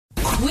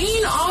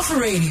Queen of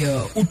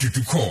Radio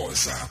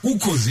uDudukhoza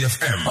uKhozi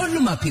FM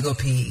olumaphiko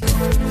phiko.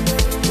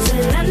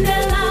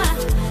 Landela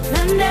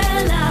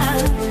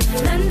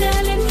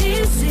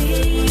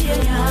inhliziyo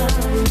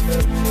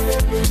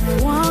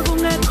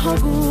wakungekho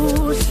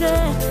kuhle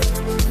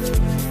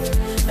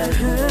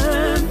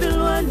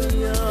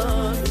empilweni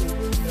yami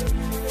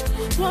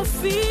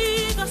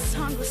wafika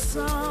sanga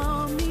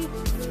sami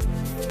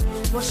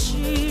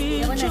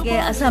yabona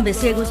ke asambe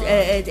siye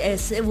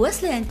ku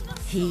Westland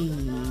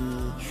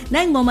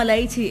nayingoma la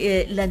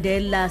ithi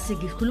landela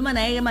sikhuluma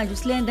naye ke manje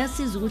uSlenda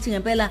siza ukuthi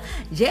ngempela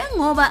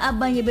njengoba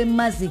abanye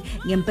bemazi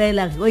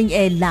ngempela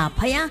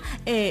lapha ya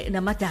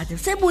namadada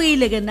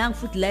sebuyile ke nangu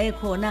futhi la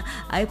ekhona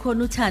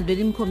ayikhona uthando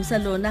elimkhombisa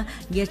lona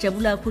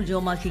ngiyajabula kakhulu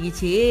njengoba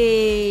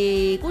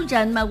ngithi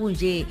kunjani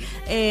makunje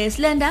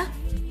Slenda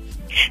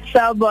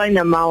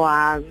Sawubona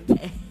mawami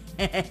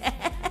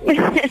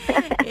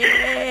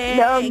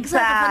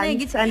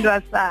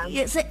ngithandwa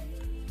sami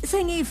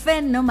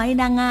sengiyifan noma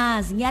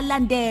inangazi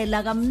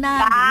ngiyalandela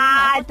kamnandi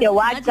ade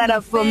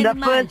waqala from the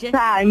first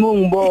time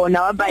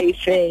ungibona waba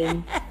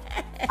yifan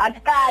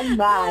akali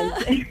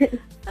manje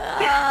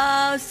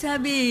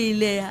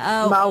sabile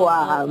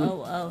mawami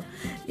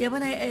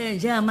yabona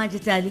njengamanje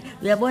Tali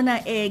uyabona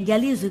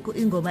ngiyalizwa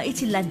ingoma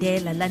ithi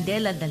landela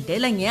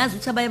ngiyazi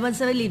ukuthi abaye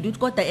sebelinde ukuthi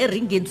kodwa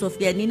eringeni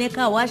Sofia nini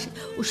ekhaya washi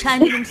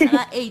ushani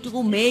umhla 8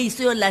 kuMay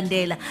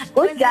siyolandela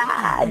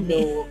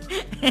kunjalo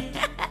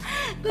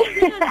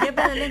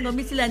ngempela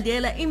lengoma ithi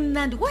landela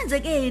imnandi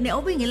kwenzekeni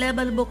awubingile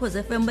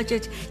balibokhoze FM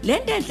batshethi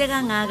lento enhle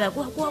kangaka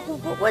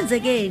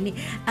kwenzekeni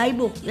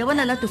ayibo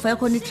yabona la dufa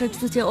yakhona itrack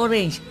suit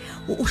eorange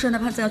ushona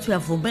phansi ngathi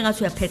uyavumba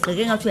engathi uyapheqeka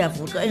engathi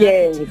uyavuka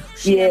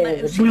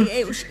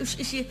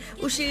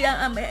ushiya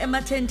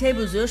ama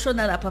turntables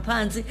uyoshona lapha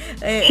phansi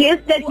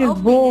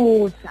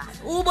Kesivuza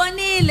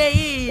ubonile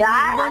yini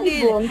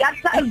ubonile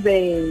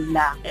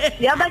ngiyasazela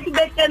yabathi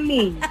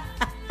betemini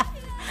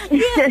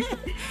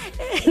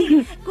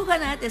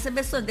kukhona kade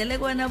sebesondele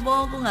kwena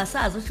bonke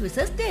ungasazi ukuthi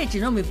use stage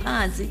noma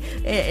iphansi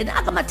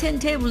nakama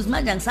turntables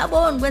manje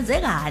angisaboni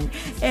kwenzekani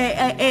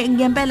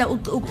ngempela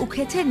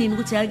ukhethe nini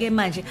ukuthi ake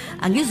manje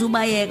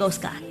angizubayeka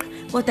usigaqa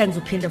kodwa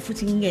ngizophinda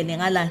futhi ngingene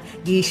ngala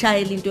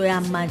ngishayela into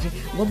yami manje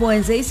ngoba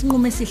wenze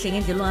isinqumo esihle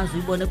ngendlela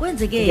ongazuyibona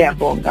kwenzeke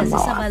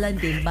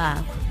sabalandeli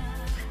bakho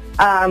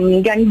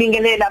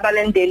ngiyangibingelela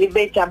abalandeli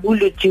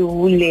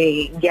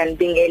beJabul'Ujule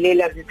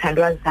ngiyangibingelela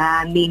zithandwa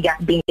zami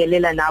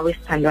ngiyakubingelela nawe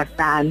sithandwa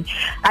sami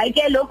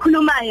ayike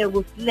lokhulumayo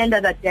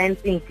kuSlenda the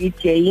dancing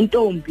DJ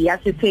intombi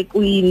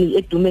yaseThekwini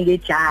edume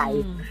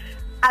ngejive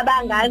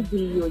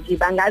abangaziyo nje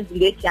bangazi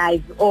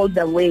ngejive all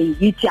the way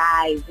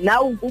ijive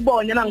nawe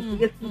ukubona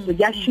mangifike esizwe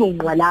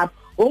kuyashunqwa lapho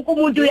wonke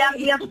umuntu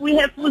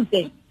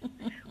uyafuze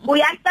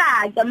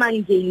uyaqaqa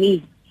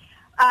manje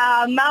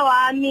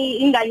mawami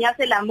ingane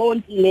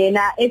yaseLamonti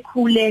lena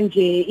ekhule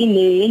nje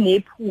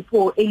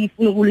inephupho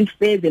elifuna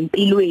ukulifeza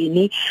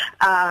empilweni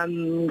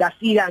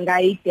ngafika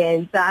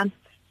ngayidancer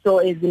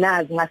so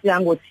ezinazi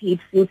ngafika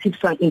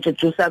ngotips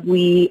wangintroduce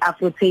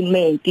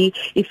kwi-afrotainment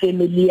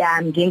ifamily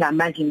yami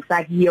njengamanje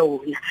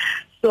ngisakuyona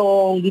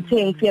so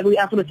ngithe ngifika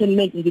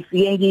kwi-afrotainment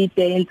ngifike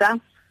ngiyidancer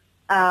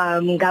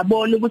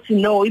ngabona ukuthi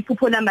no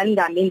iphupho lami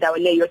lingami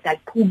endaweni leyo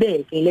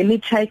qhubeke let me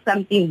try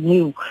something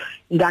new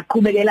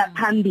ngaqhubekela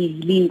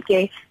phambili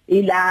ke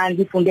ila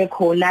ngifunde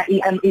khona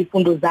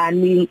izifundo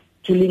zami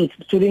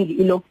during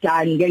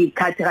i-lockdown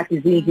ngekhathi kade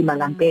zinzima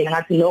ngempela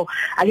ngathi no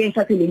ake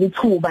ngithathe leli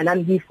thuba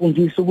nami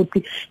ngifundisa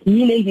ukuthi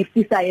yini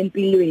engifisa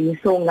empilweni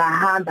so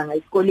ngahamba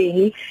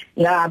ngesikoleni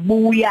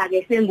ngabuya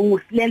ke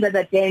senguSlenda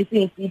the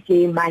dancing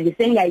DJ manje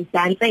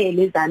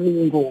sengiyayidansela ezami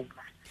ingoma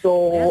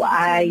so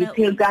I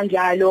feel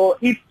kanjalo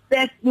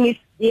i-first mix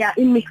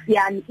imix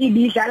yami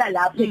ibidlala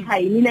lapho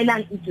ekhaya mina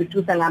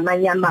nangi-introduce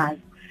ngamanye amazwi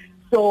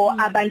so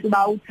abantu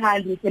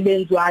bawuthanda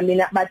umsebenzi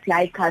wami bathi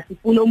hayi cha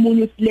sifuna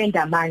omunye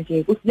uSlenda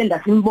manje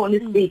uSlenda simbone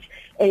stage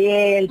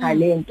eyenza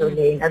lento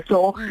lena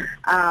so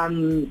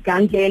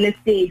ngangena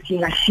stage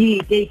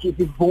ngashiya stage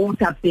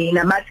zivutha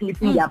phela mathi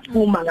ngithi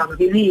ngiyaphuma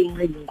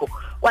ngabelingcingo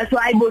kwathi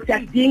hayibo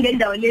siyadinga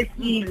endaweni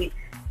lesile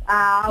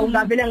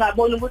ungavele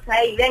ngabona ukuthi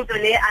hayi lento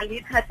le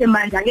angiyithathe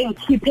manje ake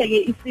ngikhipheke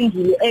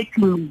isingile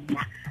ethi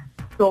mina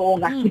so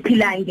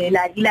ngakhiphila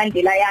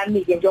ilandela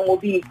yami ke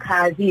njengoba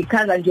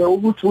ichaza nje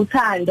ukuthi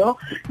uthando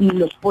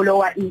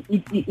nofollowa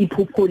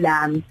iphupho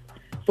lami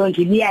so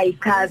nje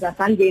liyayichaza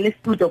sangena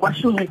estudio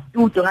kwashunqa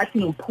estudio ngathi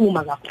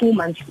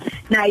ngaphuma nje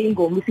nayi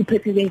ingoma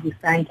isiphethele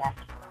ngisandla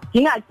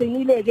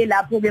ngingagcinile ke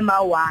lapho ke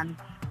mawami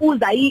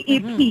uza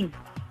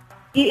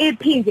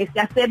i-EP nje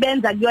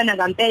siyasebenza kuyona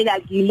ngempela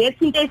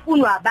ngilethe into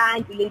efunwa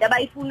abantu lento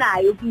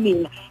abayifunayo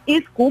kumina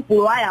isigubhu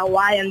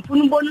waya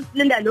ngifuna ubona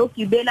uSlenda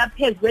logibela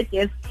phezulu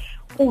kwedesk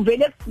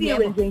uvele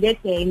kusiwe nje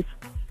ngedance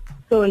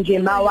so nje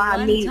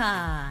mawami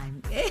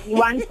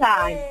one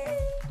time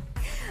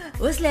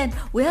Wesland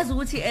uyazi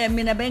ukuthi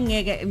mina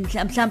bengeke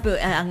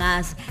mhlambe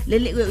angazi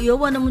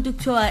uyobona umuntu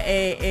kuthiwa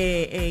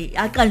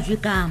aqanjwe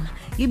igama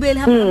Gibeli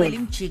hamba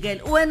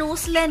limjikela. Wena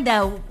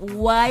uSlenda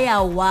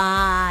waya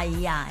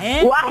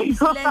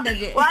Slender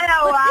nje.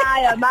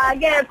 Waya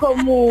makekho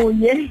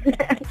munye.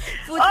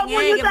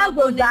 Omunye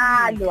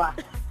usazozalwa.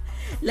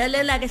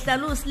 Lalela ke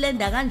hlala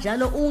uSlenda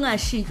kanjalo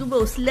ungashintshi ube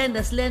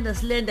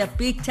uSlenda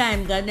big time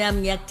ngane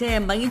yami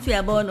ngiyakuthemba ngithi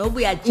uyabona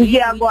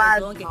obuyajika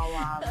zonke.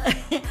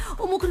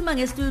 Uma ukhuluma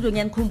ngestudio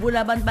ngiyanikhumbula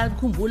abantu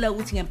bakukhumbula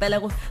ukuthi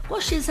ngempela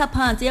koshisa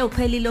phansi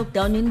yawuphela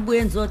lockdown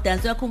inibuye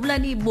nizodance uyakhumbula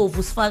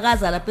nibovu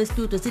sifakaza lapha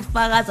estudio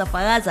sifakaza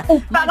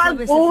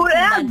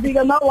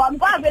uyazika mawami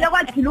kwavela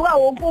kwajiluka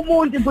wonke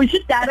umuntu busho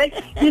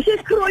direct ngisho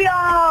crew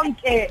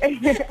yonke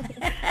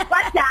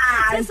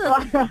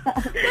kwadansa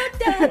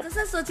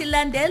sesothi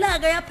landela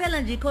ke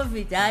yaphela nje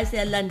iCovid hayi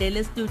siyalandela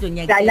estudio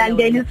ngiyakela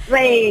siyalandela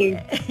istrain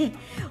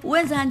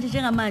wenza nje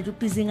njengamanje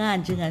ubhizi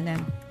nganje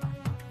nganami.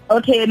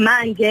 Okay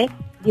manje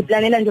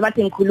ngiplanela nje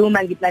bathi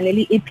ngikhuluma ngiplanela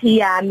iEP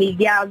yami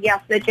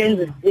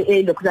kuyasetshenziswa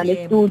lokho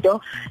ne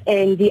studio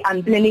and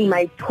I'm planning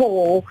my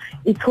tour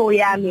itour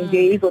yami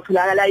nje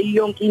izotholakala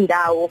yonke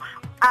indawo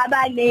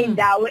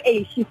abanendawo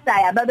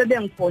ezishisayo ababe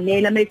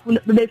bengifonela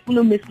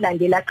befuna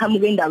umisilandela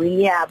qhamuka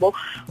endaweni yabo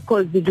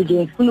because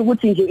ngifuna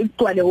ukuthi nje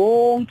igcwale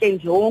wonke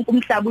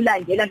umhlaba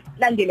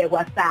ulandele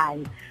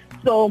kwasani.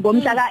 So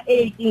ngomhla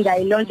ka8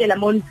 ngayilontsha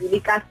Monzili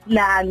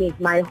kaSlami is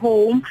my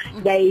home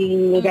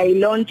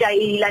ngayilontsha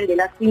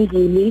ilandela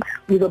singini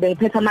ngizobe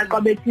ngiphethe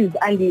amaqabethizi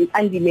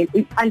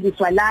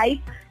andiswa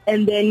live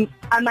and then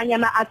amanye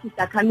ama-artists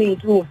are coming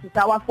through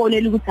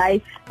sisawafonela ukuthi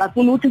hayi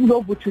bafuna ukuthi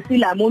kuzovuthisa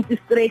ilamonti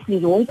straight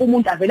nje wonke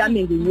umuntu avela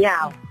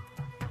ngenyawo.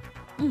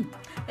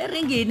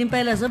 Eringini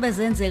impela zobe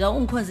zenzeka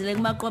ungikhonzile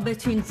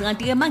kumaqobethini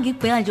kanti ke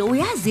mangikubheka nje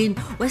uyazini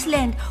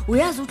weSlenda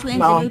uyazi ukuthi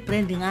uyenze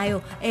ibrand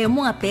ngayo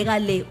ungabheka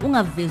le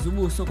ungaveza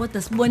ubuso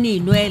kodwa sibone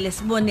inwele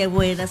sibone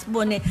wena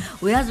sibone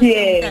uyazi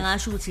ukuthi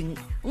ngasho ukuthi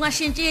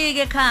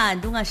ungashintshike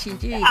ekhanda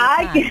ungashintshike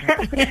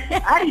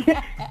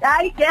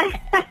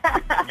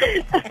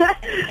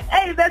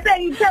hayi bese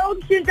ngithe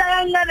ukushintsha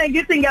kancane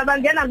ngithi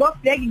ngiyabangena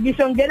ngoblack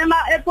ngisho ngena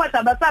ema-airport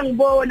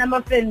abasangibona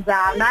ama-friends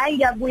ami hayi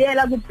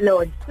ngiyabuyela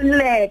ku-blood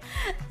silek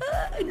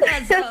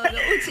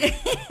ngazona uthi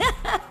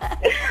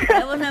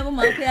yabona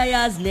umakho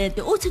uyayazi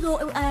lento uthi ke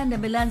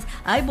ayandabelani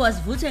hayibo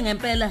asivuthe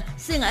ngempela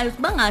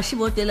bangashi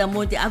bodela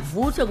monti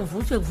akuvuthwe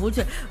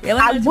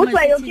yabona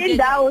akuvuthwe yonke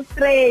indawo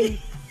straight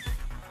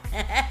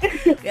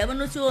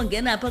yabona uthi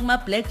ungena lapha kuma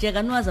blackjack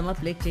anwazi ama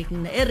blackjack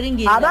mina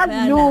eringini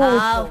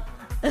hawo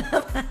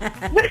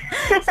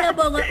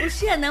Siyabonga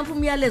ushiya napho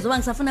umyalezo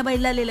wangisafuna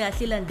bayilalele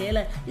kahle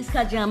ilandela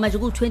isikhathi ngamanje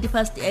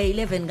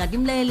ku20:11 kanti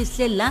imlaleli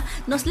sihleli la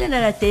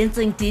noSlenda la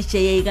dancing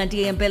DJ kanti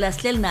ke ngempela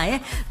sihleli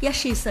naye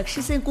kuyashisa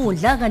kushisa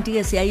inkundla kanti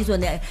ke siyayizwa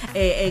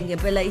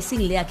ngempela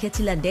isingle yakhe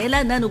ethi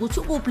landela nanokuthi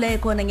ukuplay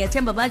khona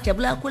ngiyathemba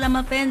bajabula kakhulu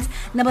ama fans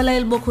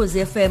nabalaleli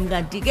boKhozi FM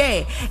kanti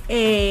ke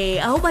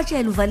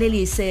awubatshela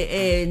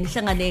uvalelise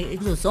nihlangane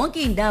kuzo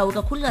zonke indawo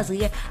kakhulukazi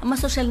ke ama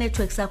social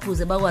networks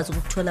akhuze bakwazi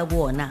ukuthola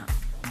kuona.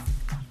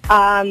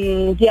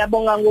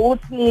 Ngiyabonga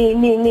ngokuthi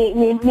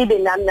nibe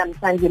nami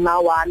namhlanje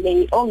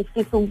mawami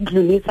ongifisa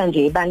ukudlulisa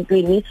nje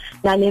ebantwini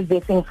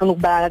nanevesi ngifuna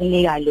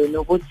ukubanika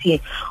lona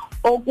ukuthi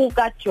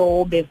okuka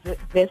Job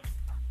verse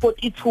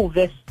 42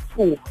 verse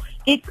 2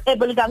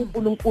 icebo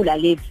kaNkulunkulu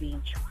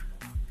levinjo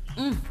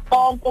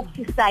konke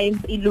okufisayo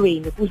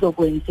empilweni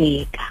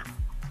kuzokwenzeka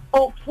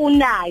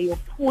okufunayo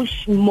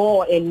push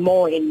more and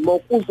more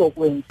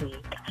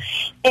kuzokwenzeka.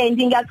 And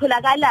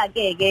ngiyatholakala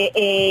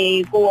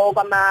ke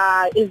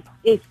kwama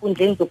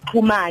ezifundeni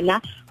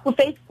zokuxhumana ku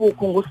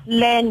Facebook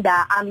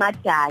nguSlenda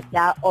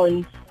Amadada,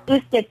 on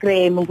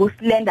Instagram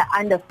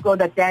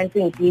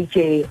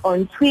nguSlenda_dancing_DJ,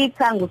 on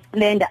Twitter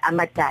nguSlenda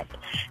Amadada.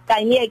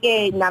 Kanye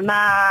ke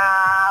nama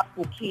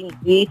bookings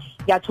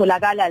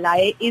ngiyatholakala la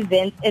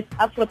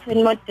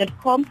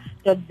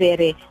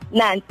events@afrotenmod.com.za.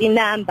 Nansi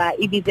number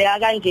ibizeka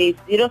kanje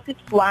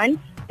 061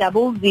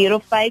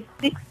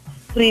 0056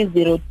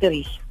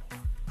 303.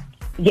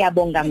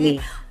 Ngiyabonga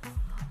mina.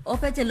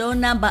 Ophethe lo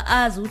number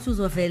azi ukuthi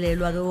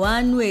uzovelelwa ke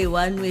one way.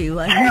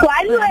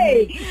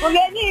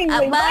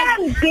 Ungeningi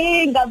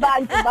bangidinga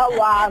abantu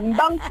bawami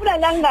bangifuna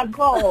la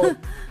ngakho.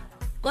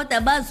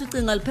 Kodwa bazi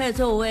ucinga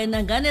liphethe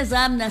wena ngane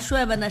zami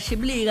nashweba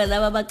nashiblika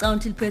laba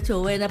bacount liphethe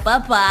wena bye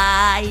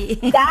bye.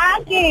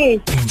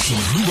 Danke.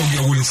 Umsombuluko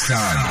kuya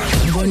kuLesihlanu.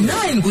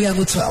 Ngo9 kuya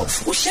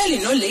ku12 uhleli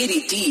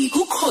noLady D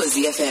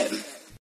kuKhozi FM.